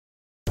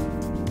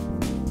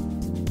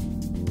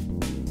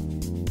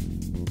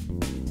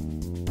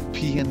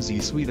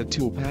ConvertPNZ suite, a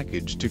tool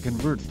package to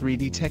convert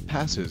 3D tech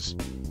passes.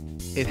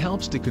 It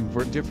helps to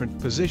convert different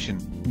position,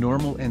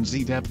 normal and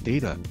z-depth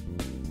data.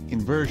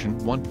 In version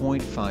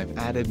 1.5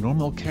 added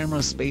normal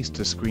camera space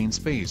to screen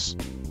space.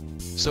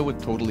 So it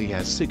totally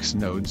has 6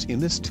 nodes in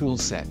this tool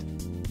set.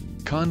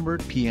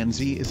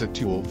 ConvertPNZ is a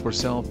tool for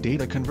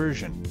self-data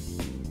conversion.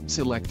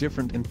 Select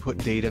different input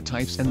data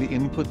types and the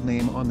input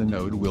name on the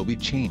node will be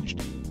changed.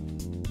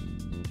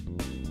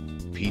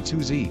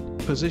 P2Z,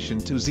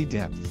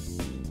 PositionToDepth.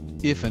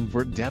 If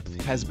invert depth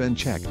has been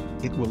checked,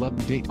 it will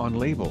update on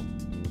label.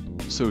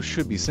 So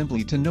should be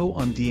simply to know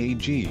on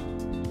DAG.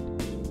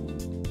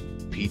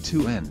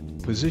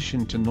 P2N,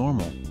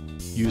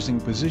 PositionToNormal. Using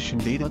position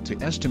data to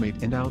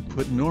estimate and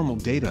output normal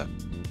data.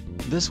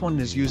 This one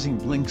is using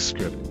Blink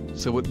script,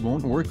 so it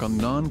won't work on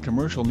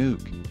non-commercial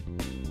Nuke.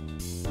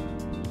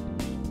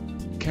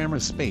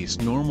 Camera space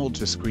normal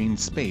to screen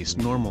space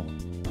normal.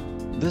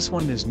 This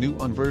one is new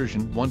on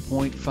version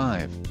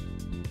 1.5.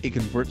 It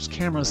converts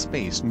camera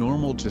space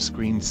normal to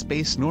screen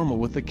space normal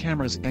with the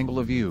camera's angle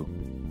of view.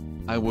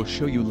 I will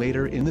show you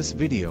later in this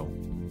video.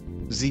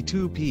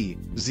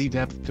 Z2P,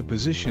 Z-depth to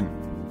position.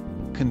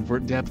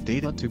 Convert depth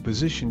data to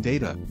position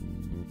data.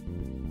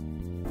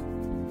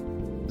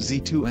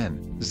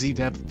 Z2N,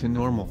 Z-depth to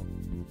normal.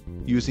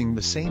 Using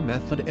the same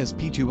method as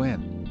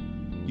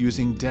P2N.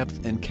 Using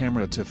depth and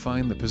camera to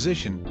find the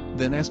position,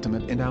 then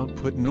estimate and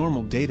output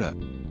normal data.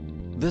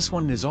 This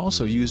one is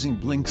also using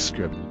Blink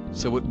script,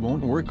 so it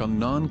won't work on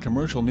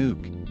non-commercial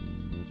Nuke.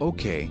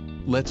 Okay,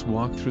 let's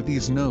walk through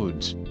these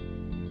nodes.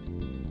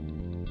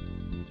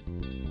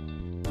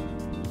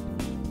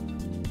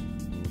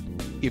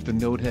 If the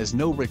node has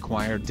no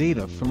required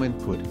data from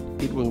input,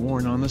 it will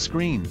warn on the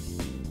screen.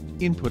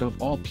 Input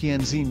of all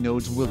PNZ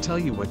nodes will tell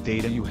you what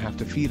data you have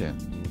to feed in.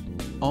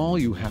 All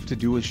you have to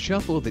do is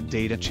shuffle the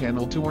data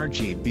channel to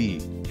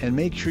RGB, and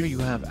make sure you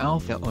have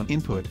alpha on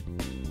input.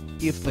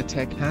 If the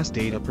tech has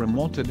data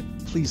promoted,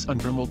 please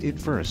unpromote it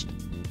first.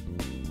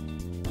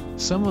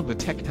 Some of the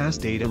tech has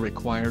data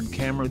required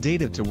camera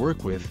data to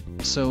work with,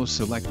 so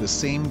select the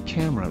same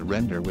camera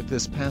render with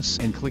this pass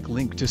and click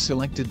link to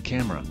selected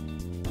camera.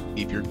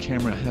 If your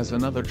camera has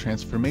another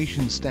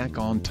transformation stack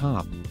on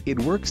top, it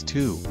works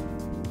too.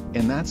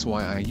 And that's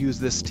why I use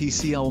this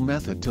TCL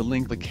method to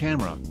link the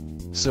camera.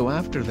 So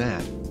after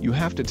that, you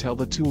have to tell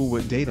the tool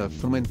what data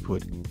from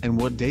input, and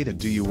what data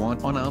do you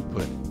want on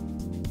output.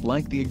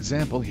 Like the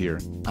example here,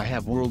 I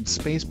have world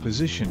space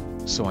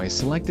position, so I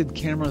selected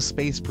camera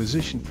space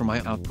position for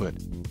my output.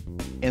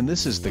 And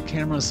this is the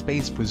camera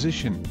space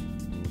position.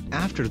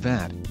 After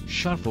that,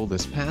 shuffle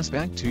this pass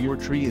back to your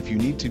tree if you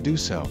need to do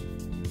so.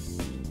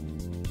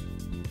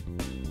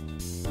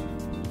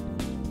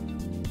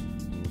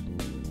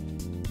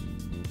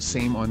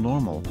 Same on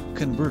normal,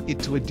 convert it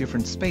to a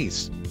different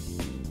space.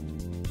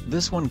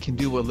 This one can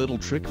do a little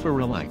trick for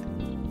relight.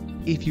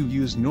 If you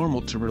use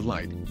normal to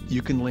relight,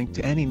 you can link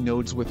to any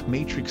nodes with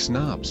matrix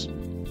knobs.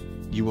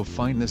 You will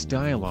find this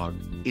dialog,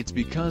 it's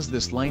because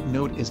this light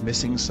node is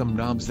missing some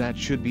knobs that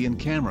should be in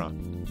camera.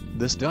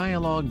 This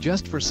dialog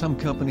just for some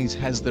companies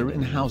has their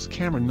in-house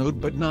camera node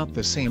but not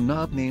the same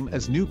knob name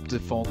as Nuke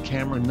default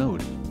camera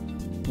node.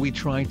 We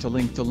try to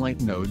link to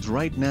light nodes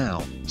right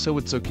now, so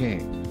it's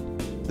okay.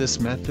 This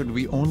method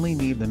we only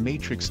need the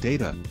matrix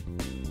data.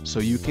 So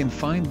you can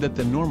find that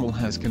the normal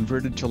has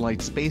converted to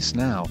light space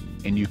now,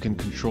 and you can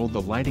control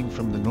the lighting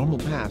from the normal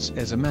pass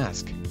as a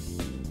mask.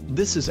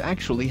 This is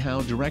actually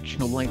how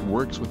directional light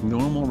works with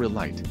normal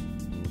relight.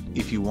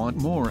 If you want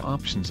more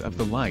options of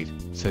the light,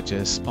 such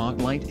as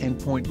spotlight and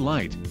point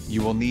light,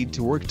 you will need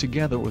to work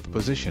together with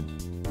position.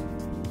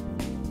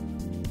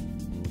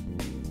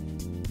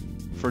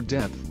 For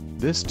depth,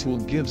 this tool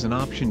gives an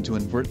option to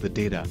invert the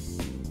data.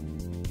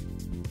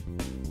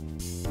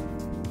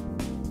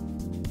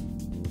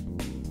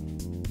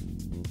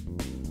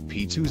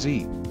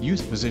 P2Z,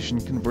 use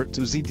position convert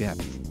to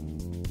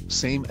Z-depth.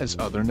 Same as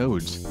other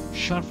nodes,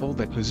 shuffle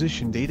that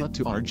position data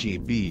to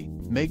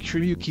RGB, make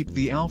sure you keep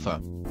the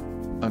alpha.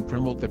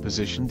 Unpromote the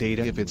position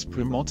data if it's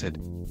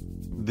promoted.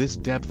 This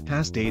depth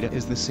pass data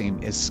is the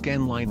same as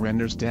scanline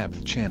render's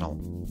depth channel.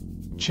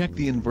 Check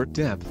the invert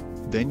depth,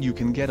 then you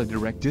can get a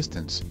direct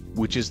distance,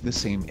 which is the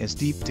same as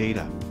deep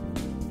data.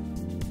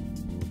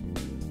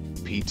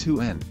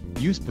 P2N,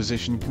 use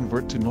position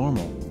convert to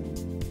normal.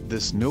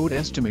 This node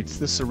estimates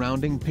the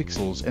surrounding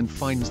pixels and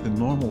finds the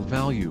normal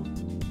value.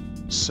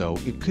 So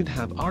it could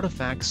have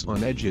artifacts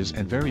on edges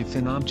and very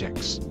thin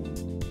objects.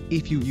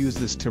 If you use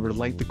this to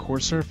relight the core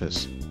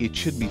surface, it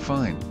should be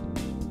fine.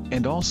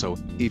 And also,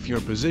 if your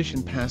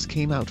position pass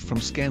came out from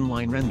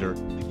scanline render,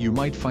 you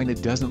might find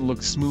it doesn't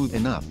look smooth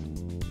enough.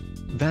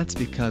 That's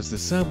because the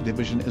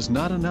subdivision is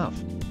not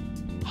enough.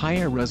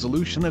 Higher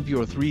resolution of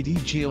your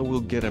 3D geo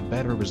will get a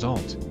better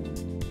result.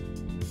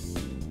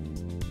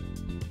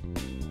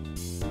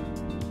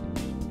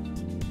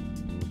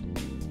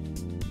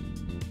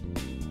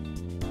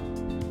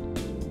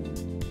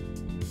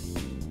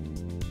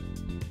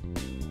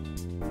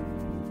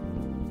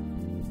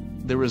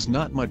 There is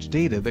not much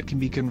data that can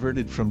be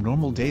converted from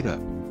normal data.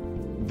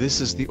 This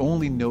is the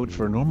only node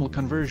for normal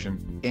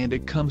conversion, and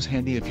it comes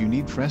handy if you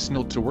need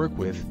Fresnel to work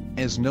with,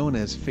 as known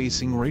as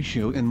facing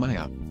ratio in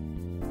Maya.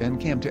 Then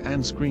cam to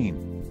end screen,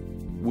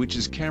 which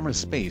is camera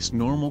space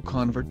normal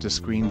convert to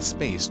screen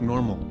space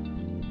normal.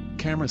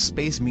 Camera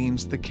space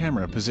means the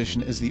camera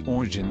position is the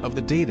origin of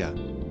the data,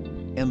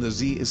 and the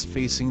Z is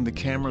facing the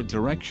camera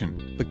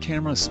direction. The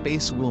camera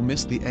space will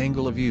miss the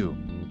angle of view.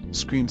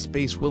 Screen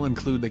space will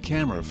include the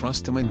camera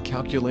frustum and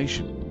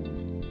calculation.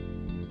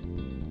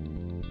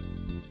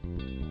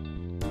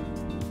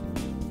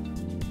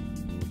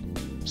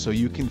 So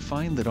you can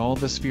find that all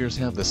the spheres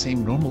have the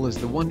same normal as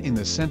the one in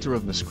the center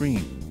of the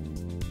screen.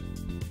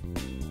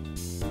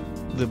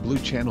 The blue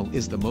channel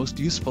is the most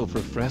useful for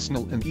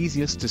Fresnel and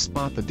easiest to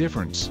spot the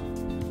difference.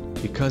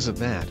 Because of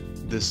that,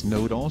 this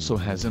node also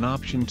has an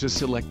option to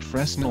select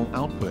Fresnel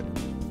output.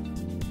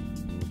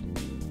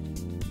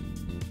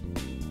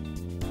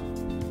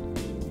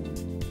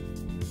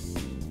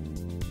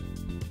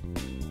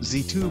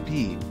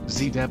 Z2P,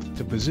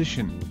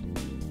 Z-DepthToPosition.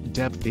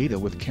 Depth data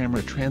with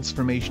camera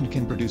transformation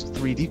can produce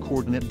 3D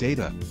coordinate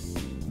data.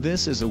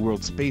 This is a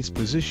world space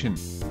position.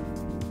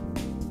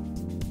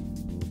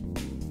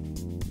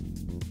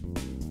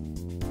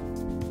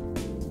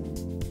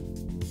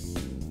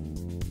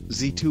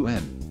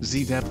 Z2N,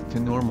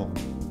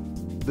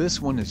 Z-DepthToNormal.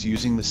 This one is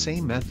using the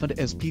same method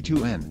as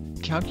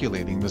P2N,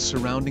 calculating the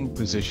surrounding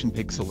position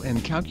pixel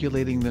and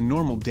calculating the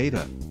normal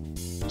data.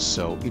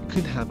 So it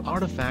could have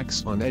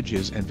artifacts on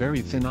edges and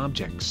very thin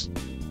objects.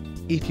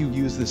 If you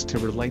use this to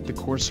relight the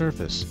core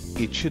surface,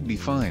 it should be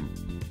fine.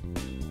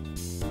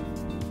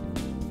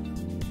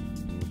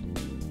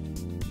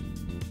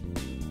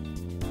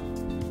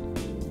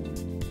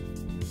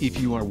 If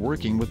you are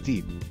working with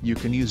deep, you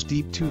can use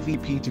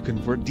Deep2VP to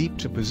convert deep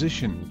to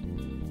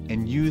position,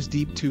 and use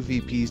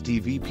Deep2VP's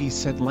DVP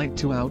set light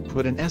to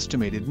output an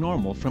estimated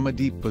normal from a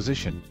deep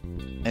position.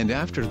 And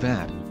after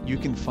that, you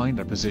can find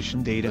a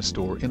position data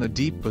store in a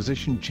deep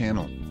position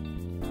channel.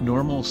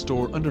 Normal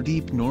store under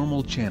deep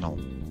normal channel.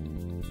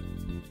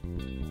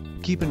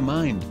 Keep in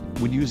mind,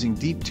 when using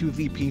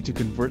Deep2VP to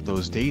convert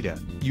those data,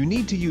 you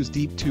need to use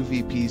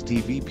Deep2VP's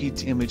DVP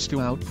to image to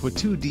output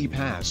 2D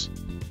pass.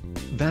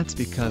 That's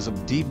because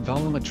of deep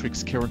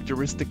volumetrics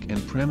characteristic and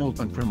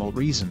unpromote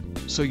reason,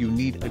 so you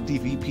need a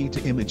DVP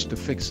to image to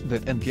fix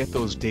that and get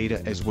those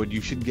data as what you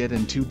should get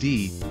in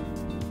 2D.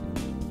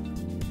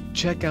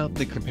 Check out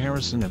the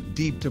comparison of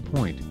deep to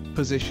point,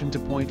 position to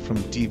point from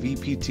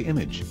DVP to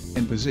image,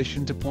 and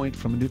position to point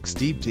from Nuke's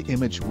deep to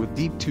image with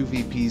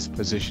Deep2VP's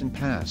position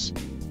pass.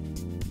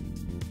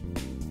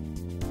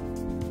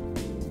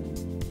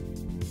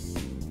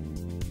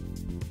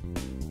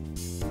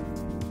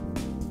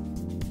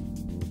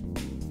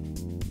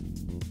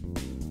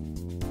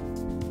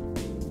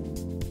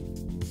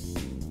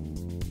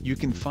 You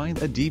can find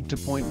a deep to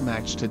point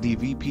match to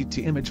DVP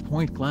to image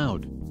point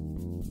cloud.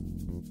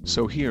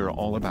 So here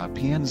all about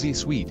PNZ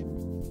suite.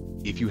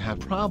 If you have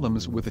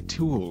problems with the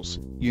tools,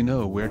 you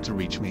know where to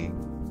reach me.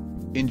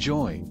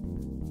 Enjoy!